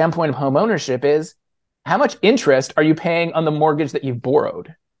from the standpoint of home ownership is how much interest are you paying on the mortgage that you've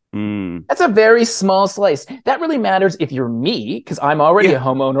borrowed? That's a very small slice. That really matters if you're me, because I'm already a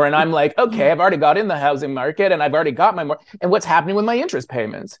homeowner and I'm like, okay, I've already got in the housing market and I've already got my mortgage, and what's happening with my interest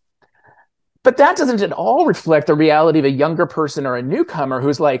payments? But that doesn't at all reflect the reality of a younger person or a newcomer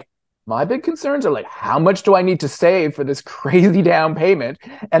who's like, my big concerns are like, how much do I need to save for this crazy down payment?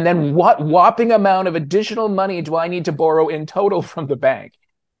 And then what whopping amount of additional money do I need to borrow in total from the bank?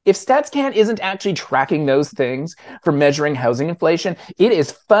 If StatsCan isn't actually tracking those things for measuring housing inflation, it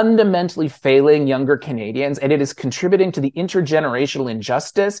is fundamentally failing younger Canadians, and it is contributing to the intergenerational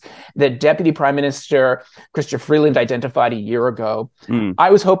injustice that Deputy Prime Minister Chrystia Freeland identified a year ago.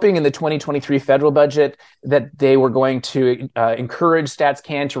 I was hoping in the 2023 federal budget that they were going to encourage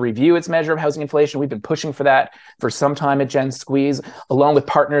StatsCan to review its measure of housing inflation. We've been pushing for that for some time at Gen Squeeze, along with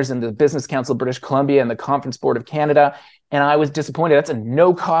partners in the Business Council of British Columbia and the Conference Board of Canada. And I was disappointed. That's a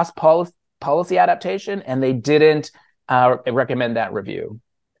no-cost policy adaptation, and they didn't recommend that review.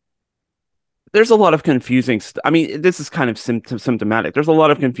 There's a lot of confusing I mean, this is kind of symptomatic. There's a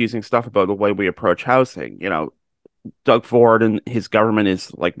lot of confusing stuff about the way we approach housing. Doug Ford and his government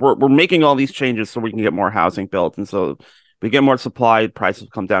is like, we're making all these changes so we can get more housing built. And so we get more supply, prices will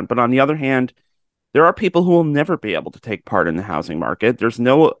come down. But on the other hand, there are people who will never be able to take part in the housing market. There's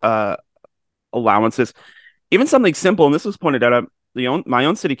no allowances. Even something simple, and this was pointed out at my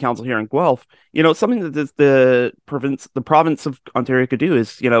own city council here in Guelph, something that the province of Ontario could do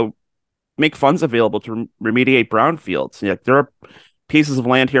is, make funds available to remediate brownfields. There are pieces of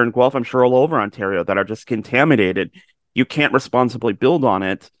land here in Guelph, I'm sure all over Ontario, that are just contaminated. You can't responsibly build on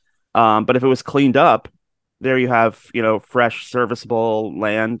it. But if it was cleaned up, there you have, fresh, serviceable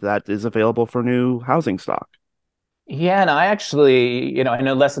land that is available for new housing stock. Yeah, and I actually, I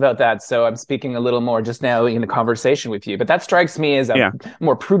know less about that, so I'm speaking a little more just now in the conversation with you. But that strikes me as a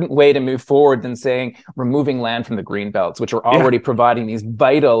more prudent way to move forward than saying removing land from the green belts, which are already providing these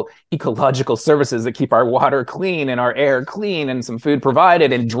vital ecological services that keep our water clean and our air clean and some food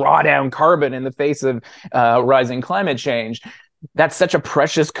provided and draw down carbon in the face of rising climate change. That's such a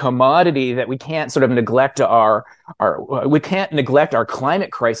precious commodity that we can't sort of neglect our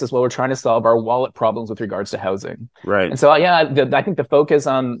climate crisis while we're trying to solve our wallet problems with regards to housing. Right. And so, I think the focus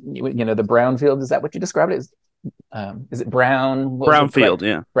on, the brownfield, is that what you described it as? Is it brown? Brownfield,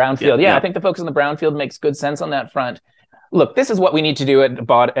 yeah. Brownfield, yeah. I think the focus on the brownfield makes good sense on that front. Look, this is what we need to do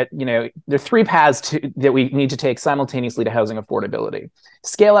there are three paths that we need to take simultaneously to housing affordability.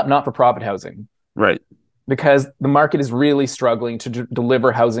 Scale up not-for-profit housing. Right. Because the market is really struggling to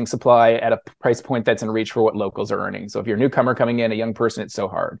deliver housing supply at a price point that's in reach for what locals are earning. So if you're a newcomer coming in, a young person, it's so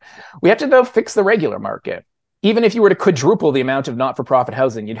hard. We have to, though, fix the regular market. Even if you were to quadruple the amount of not-for-profit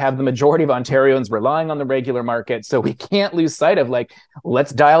housing, you'd have the majority of Ontarians relying on the regular market. So we can't lose sight of,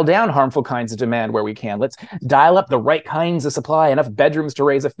 let's dial down harmful kinds of demand where we can. Let's dial up the right kinds of supply, enough bedrooms to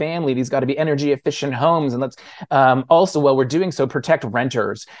raise a family. These got to be energy efficient homes. And let's also, while we're doing so, protect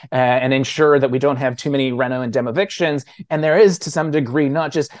renters and ensure that we don't have too many reno and dem evictions. And there is, to some degree,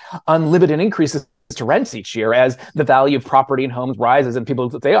 not just unlimited increases to rents each year as the value of property and homes rises and people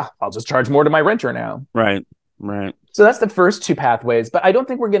say, I'll just charge more to my renter now. Right. Right. So that's the first two pathways, but I don't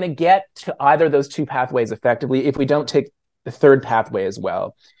think we're going to get to either of those two pathways effectively if we don't take the third pathway as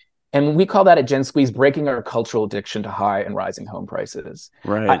well. And we call that at Gen Squeeze breaking our cultural addiction to high and rising home prices.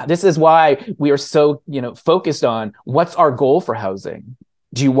 Right. This is why we are so, focused on what's our goal for housing.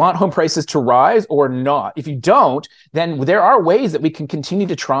 Do you want home prices to rise or not? If you don't, then there are ways that we can continue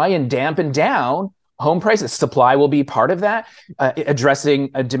to try and dampen down home prices. Supply will be part of that.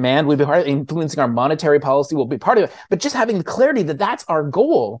 Addressing a demand will be part of it. Influencing our monetary policy will be part of it. But just having the clarity that that's our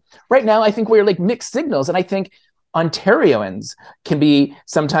goal. Right now, I think we're mixed signals. And I think Ontarians can be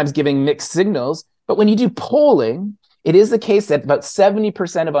sometimes giving mixed signals. But when you do polling, it is the case that about 70%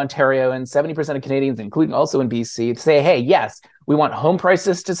 of Ontarians, 70% of Canadians, including also in BC, say, hey, yes, we want home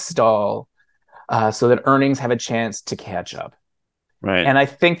prices to stall so that earnings have a chance to catch up. Right. And I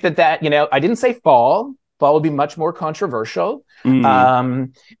think that I didn't say fall. Fall would be much more controversial.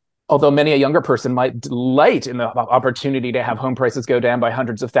 Although many a younger person might delight in the opportunity to have home prices go down by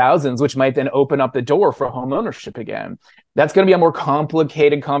hundreds of thousands, which might then open up the door for home ownership again. That's going to be a more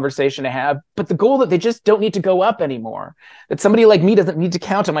complicated conversation to have. But the goal that they just don't need to go up anymore, that somebody like me doesn't need to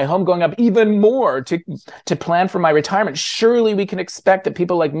count on my home going up even more to plan for my retirement. Surely we can expect that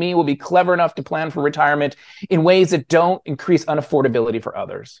people like me will be clever enough to plan for retirement in ways that don't increase unaffordability for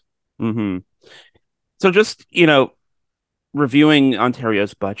others. Mm-hmm. So just, reviewing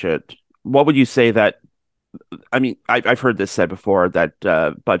Ontario's budget, what would you say that, I've heard this said before, that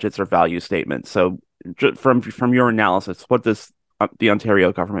budgets are value statements. So from your analysis, what does the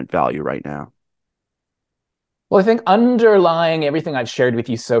Ontario government value right now? Well, I think underlying everything I've shared with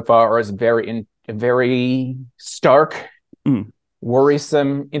you so far is a very stark,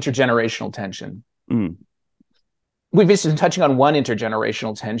 worrisome intergenerational tension. We've been touching on one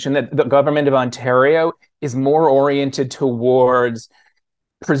intergenerational tension, that the government of Ontario is more oriented towards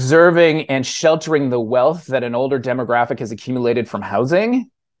preserving and sheltering the wealth that an older demographic has accumulated from housing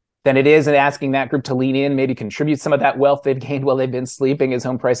than it is in asking that group to lean in, maybe contribute some of that wealth they've gained while they've been sleeping as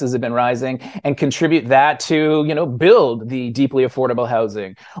home prices have been rising, and contribute that to, build the deeply affordable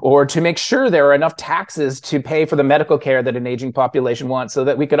housing, or to make sure there are enough taxes to pay for the medical care that an aging population wants, so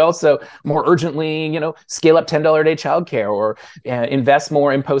that we could also more urgently, scale up $10 a day childcare, or invest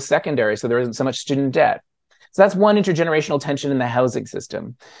more in post-secondary so there isn't so much student debt. So that's one intergenerational tension in the housing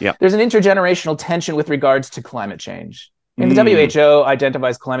system. Yeah. There's an intergenerational tension with regards to climate change. And the WHO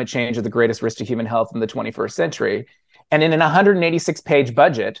identifies climate change as the greatest risk to human health in the 21st century. And in an 186-page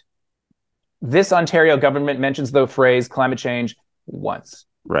budget, This Ontario government mentions the phrase climate change once.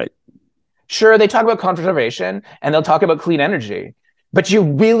 Right. Sure, they talk about conservation and they'll talk about clean energy, but you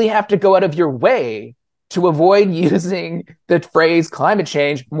really have to go out of your way to avoid using the phrase climate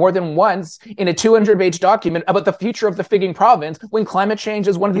change more than once in a 200-page document about the future of the Figging province when climate change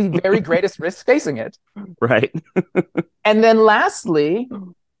is one of the very greatest risks facing it. Right. And then lastly,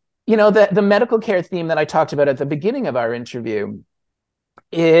 the medical care theme that I talked about at the beginning of our interview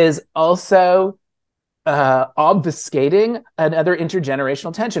is also obfuscating another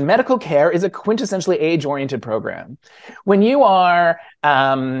intergenerational tension. Medical care is a quintessentially age-oriented program. When you are,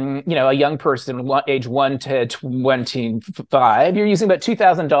 a young person, age 1 to 25, you're using about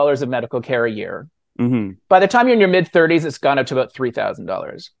 $2,000 of medical care a year. Mm-hmm. By the time you're in your mid-30s, it's gone up to about $3,000.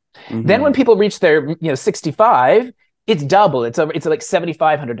 Mm-hmm. Then when people reach their, 65, it's double. It's like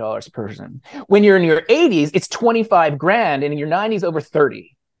 $7,500 a person. When you're in your 80s, it's $25,000, and in your 90s, over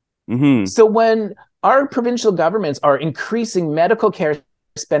 30. Mm-hmm. So when our provincial governments are increasing medical care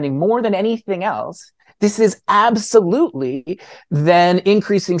spending more than anything else, this is absolutely then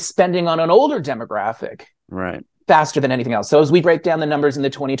increasing spending on an older demographic. Right. Faster than anything else. So as we break down the numbers in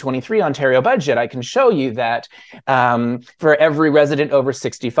the 2023 Ontario budget, I can show you that for every resident over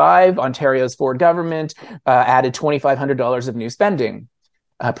 65, Ontario's Ford government added $2,500 of new spending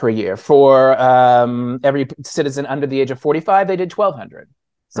per year. For every citizen under the age of 45, they did $1,200.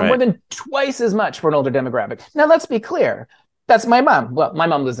 So more than twice as much for an older demographic. Now, let's be clear. That's my mom. Well, my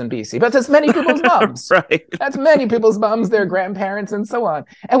mom lives in BC, but that's many people's moms. Right. That's many people's moms, their grandparents, and so on.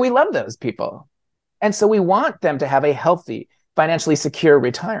 And we love those people. And so we want them to have a healthy, financially secure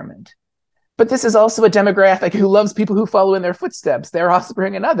retirement. But this is also a demographic who loves people who follow in their footsteps, their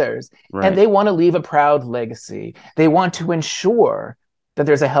offspring and others. Right. And they want to leave a proud legacy. They want to ensure that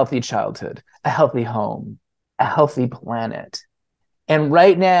there's a healthy childhood, a healthy home, a healthy planet. And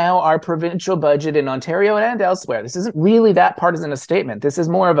right now, our provincial budget in Ontario and elsewhere, this isn't really that partisan a statement. This is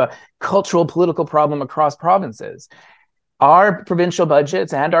more of a cultural, political problem across provinces. Our provincial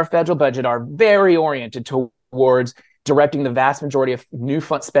budgets and our federal budget are very oriented towards directing the vast majority of new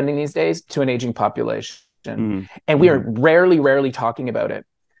fund spending these days to an aging population. And we are rarely talking about it.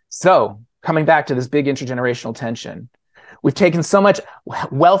 So coming back to this big intergenerational tension, we've taken so much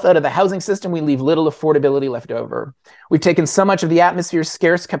wealth out of the housing system, we leave little affordability left over. We've taken so much of the atmosphere's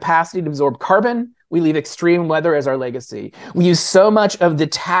scarce capacity to absorb carbon, we leave extreme weather as our legacy. We use so much of the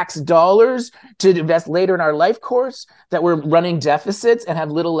tax dollars to invest later in our life course that we're running deficits and have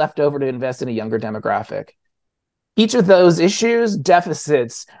little left over to invest in a younger demographic. Each of those issues,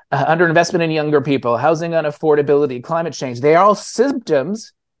 deficits, underinvestment in younger people, housing unaffordability, climate change, they are all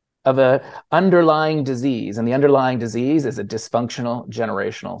symptoms of an underlying disease. And the underlying disease is a dysfunctional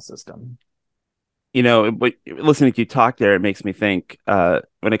generational system. Listening to you talk there, it makes me think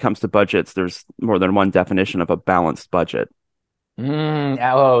when it comes to budgets, there's more than one definition of a balanced budget.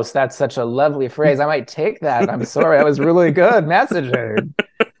 Oh, that's such a lovely phrase. I might take that. I'm sorry. That was really good messaging.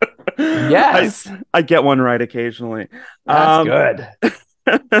 Yes. I get one right occasionally. That's good.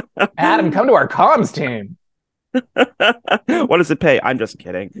 Adam, come to our comms team. What does it pay? I'm just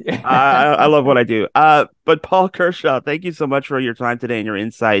kidding. I love what I do. But Paul Kershaw, thank you so much for your time today and your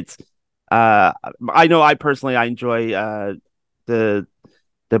insights. I know I enjoy the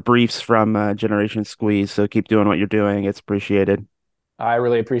briefs from Generation Squeeze, so keep doing what you're doing. It's appreciated. I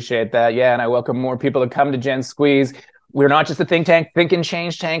really appreciate that. Yeah, and I welcome more people to come to Gen Squeeze. We're not just a think tank, think and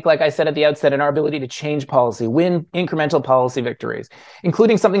change tank, like I said at the outset, in our ability to change policy, win incremental policy victories,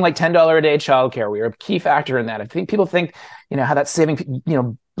 including something like $10 a day childcare. We are a key factor in that. I think people think, how that's saving,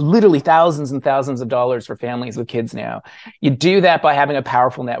 literally thousands and thousands of dollars for families with kids now. You do that by having a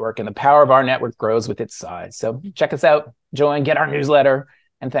powerful network, and the power of our network grows with its size. So check us out, join, get our newsletter,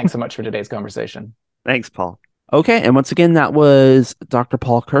 and thanks so much for today's conversation. Thanks, Paul. Okay, and once again, that was Dr.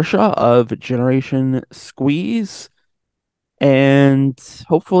 Paul Kershaw of Generation Squeeze. And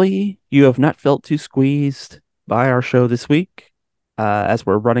hopefully you have not felt too squeezed by our show this week, as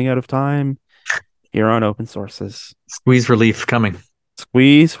we're running out of time here on Open Sources. Squeeze relief coming.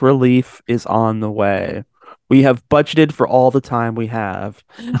 Squeeze relief is on the way. We have budgeted for all the time we have,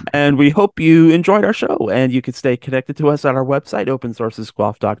 and we hope you enjoyed our show. And you can stay connected to us at our website,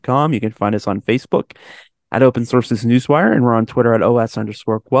 opensourcesguelph.com. You can find us on Facebook at Open Sources Newswire, and we're on Twitter at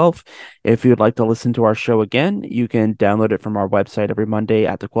 @OS_Guelph. If you'd like to listen to our show again, you can download it from our website every Monday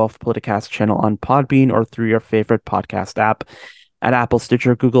at the Guelph Politicast channel on Podbean or through your favorite podcast app at Apple,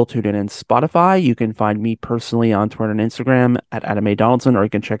 Stitcher, Google, TuneIn, and Spotify. You can find me personally on Twitter and Instagram at Adam A. Donaldson, or you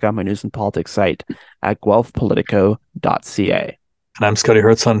can check out my news and politics site at guelphpolitico.ca. And I'm Scotty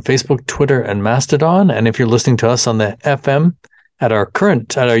Hertz on Facebook, Twitter, and Mastodon. And if you're listening to us on the FM at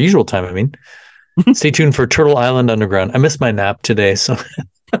our usual time. I mean, stay tuned for Turtle Island Underground. I missed my nap today, so.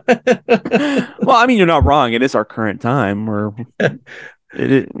 Well, I mean, you're not wrong. It is our current time. We're,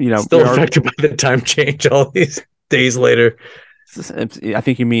 still affected by the time change all these days later. I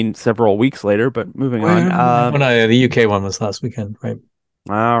think you mean several weeks later, but moving on. The UK one was last weekend, right?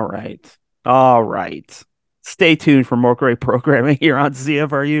 All right. Stay tuned for more great programming here on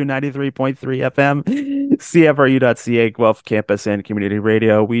CFRU 93.3 FM, CFRU.ca, Guelph Campus and Community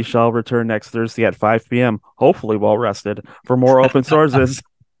Radio. We shall return next Thursday at 5 p.m., hopefully well rested, for more open sources.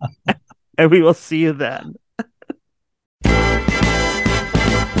 And we will see you then.